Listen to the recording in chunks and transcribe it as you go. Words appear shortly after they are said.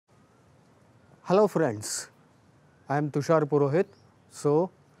Hello friends, I am Tushar Purohit.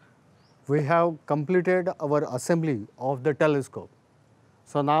 So, we have completed our assembly of the telescope.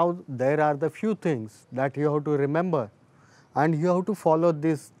 So, now there are the few things that you have to remember and you have to follow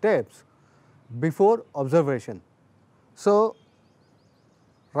these steps before observation. So,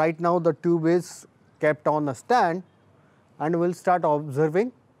 right now the tube is kept on a stand and we will start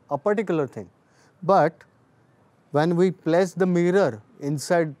observing a particular thing. But when we place the mirror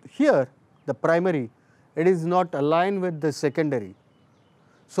inside here, the primary, it is not aligned with the secondary.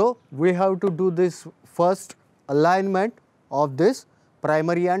 So, we have to do this first alignment of this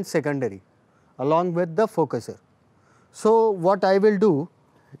primary and secondary along with the focuser. So, what I will do,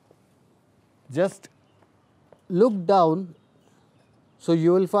 just look down. So,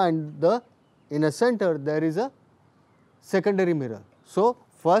 you will find the in a center there is a secondary mirror. So,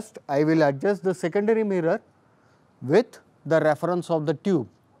 first I will adjust the secondary mirror with the reference of the tube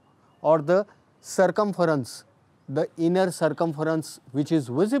or the circumference, the inner circumference which is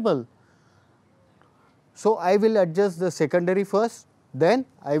visible. So, I will adjust the secondary first, then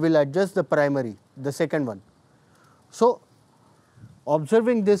I will adjust the primary, the second one. So,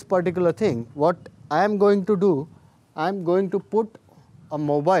 observing this particular thing, what I am going to do, I am going to put a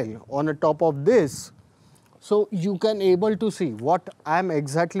mobile on the top of this. So, you can able to see what I am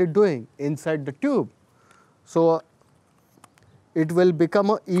exactly doing inside the tube. So, it will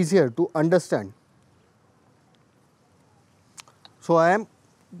become easier to understand. So, I am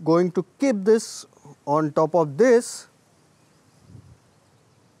going to keep this on top of this.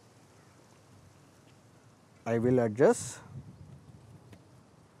 I will adjust.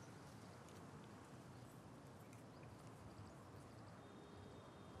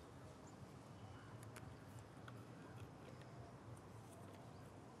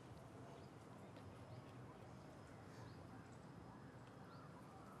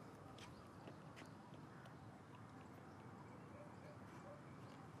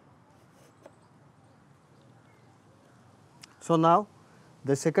 So, now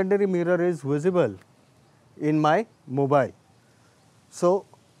the secondary mirror is visible in my mobile. So,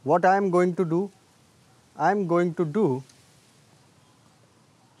 what I am going to do? I am going to do,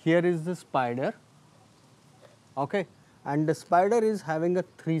 here is the spider, okay, and the spider is having a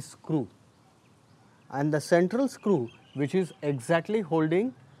 3 screw and the central screw which is exactly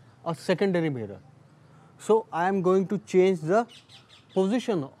holding a secondary mirror. So, I am going to change the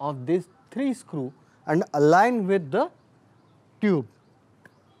position of this 3 screw and align with the tube.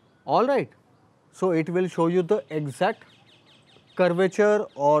 All right. So, it will show you the exact curvature,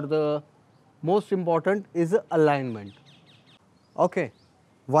 or the most important is the alignment. Okay.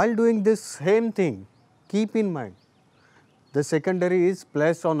 While doing this same thing, keep in mind the secondary is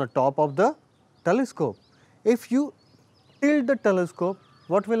placed on the top of the telescope. If you tilt the telescope,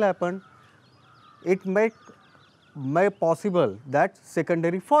 what will happen? It may possible that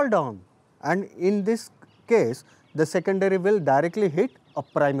secondary fall down, and in this case the secondary will directly hit a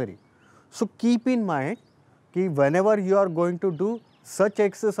primary. So, keep in mind कि whenever you are going to do such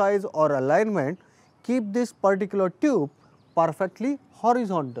exercise or alignment, keep this particular tube perfectly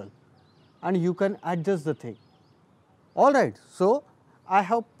horizontal and you can adjust the thing. Alright, so I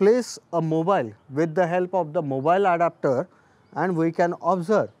have placed a mobile with the help of the mobile adapter and we can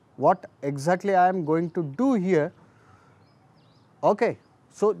observe what exactly I am going to do here. Okay,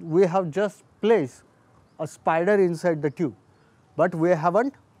 so we have just placed a spider inside the tube, but we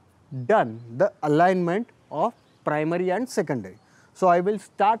haven't done the alignment of primary and secondary. So, I will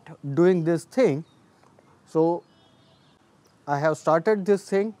start doing this thing. So, I have started this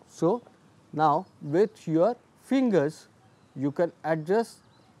thing. So, now with your fingers you can adjust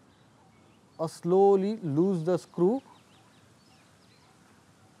or slowly loose the screw,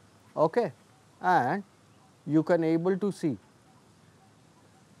 okay, and you can able to see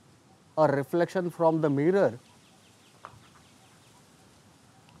a reflection from the mirror.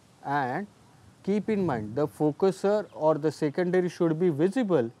 And keep in mind the focuser or the secondary should be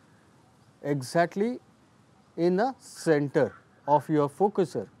visible exactly in the center of your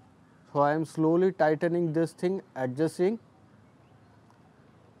focuser. So, I am slowly tightening this thing, adjusting.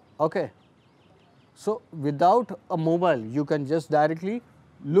 Okay. So, without a mobile you can just directly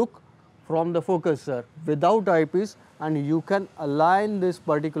look from the focuser without eyepiece and you can align this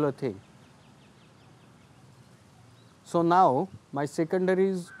particular thing. So, now my secondary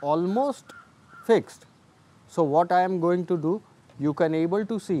is almost fixed. So, what I am going to do, you can able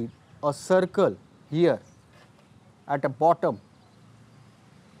to see a circle here at the bottom.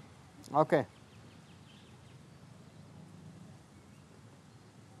 Okay.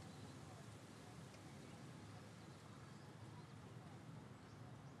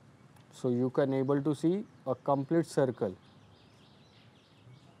 So you can able to see a complete circle.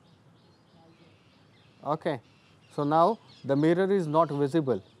 Okay. So now the mirror is not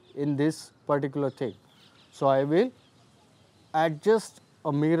visible in this particular thing. So I will adjust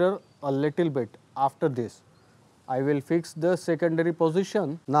a mirror a little bit after this. I will fix the secondary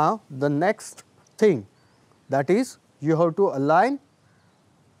position. Now the next thing, that is you have to align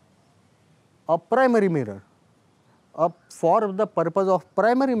a primary mirror. For the purpose of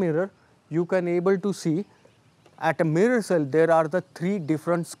primary mirror, you can able to see at a mirror cell there are the 3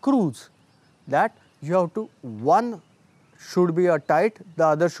 different screws that you have to, one should be a tight, the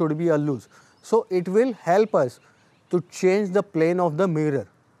other should be a loose. So it will help us to change the plane of the mirror.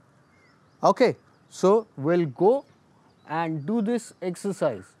 Okay. So we'll go and do this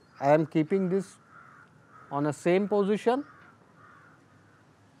exercise. I am keeping this on a same position.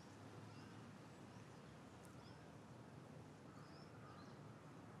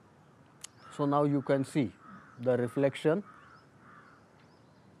 So now you can see the reflection.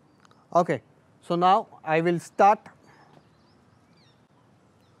 Okay. So now I will start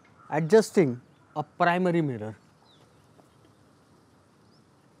adjusting a primary mirror.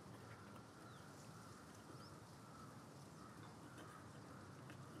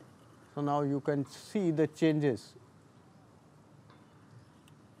 So now you can see the changes.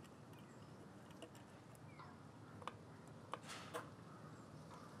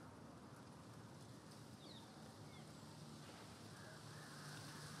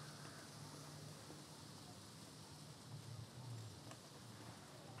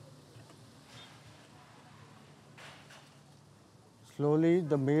 Slowly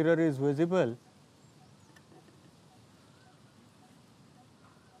the mirror is visible.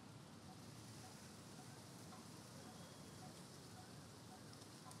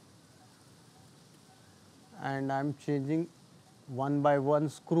 And I am changing one by one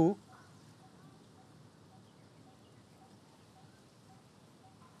screw.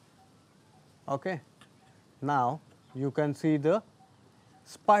 Okay. Now you can see the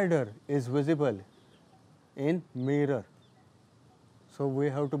spider is visible in mirror. So we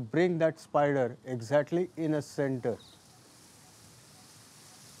have to bring that spider exactly in a center.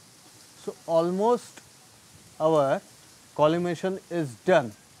 So almost our collimation is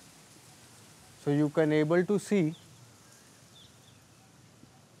done. So you can able to see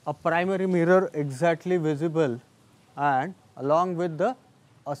a primary mirror exactly visible, and along with the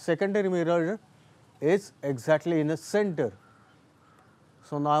a secondary mirror is exactly in the center.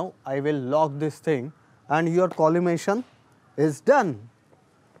 So now I will lock this thing and your collimation is done.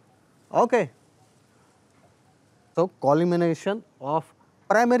 Okay. So collimation of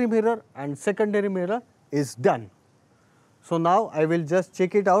primary mirror and secondary mirror is done. So now I will just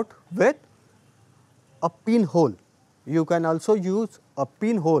check it out with a pinhole. You can also use a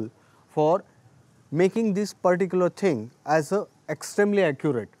pinhole for making this particular thing as a extremely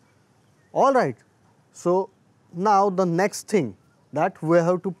accurate. All right. So now the next thing that we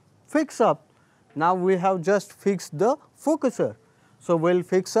have to fix up. Now we have just fixed the focuser. So we'll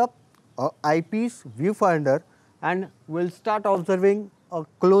fix up a eyepiece viewfinder and we'll start observing a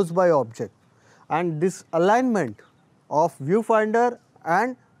close by object. And this alignment of viewfinder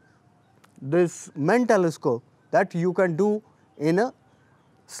and this main telescope that you can do in a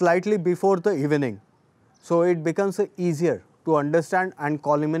slightly before the evening. So it becomes easier to understand and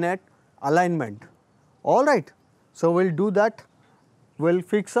collimate alignment. All right. So we'll do that. We'll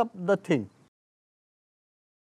fix up the thing.